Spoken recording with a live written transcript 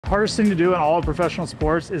hardest thing to do in all of professional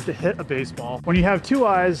sports is to hit a baseball. When you have two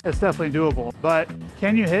eyes, it's definitely doable, but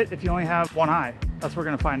can you hit if you only have one eye? That's what we're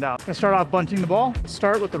gonna find out. I'm gonna start off bunting the ball.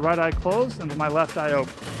 Start with the right eye closed and with my left eye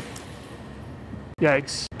open.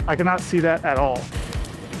 Yikes, I cannot see that at all.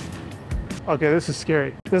 Okay, this is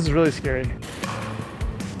scary. This is really scary.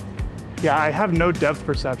 Yeah, I have no depth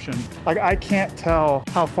perception. Like, I can't tell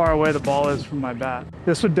how far away the ball is from my bat.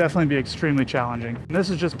 This would definitely be extremely challenging. And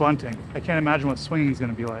this is just bunting. I can't imagine what swinging is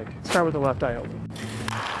gonna be like. Start with the left eye open.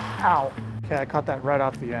 Ow. Okay, I caught that right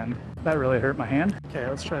off the end. That really hurt my hand. Okay,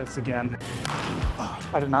 let's try this again.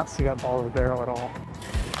 I did not see that ball to the barrel at all.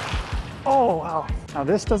 Oh, wow. Now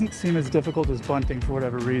this doesn't seem as difficult as bunting for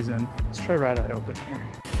whatever reason. Let's try right eye open here.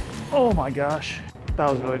 Oh my gosh. That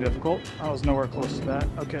was really difficult. I was nowhere close to that.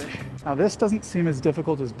 Okay. Now this doesn't seem as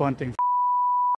difficult as bunting.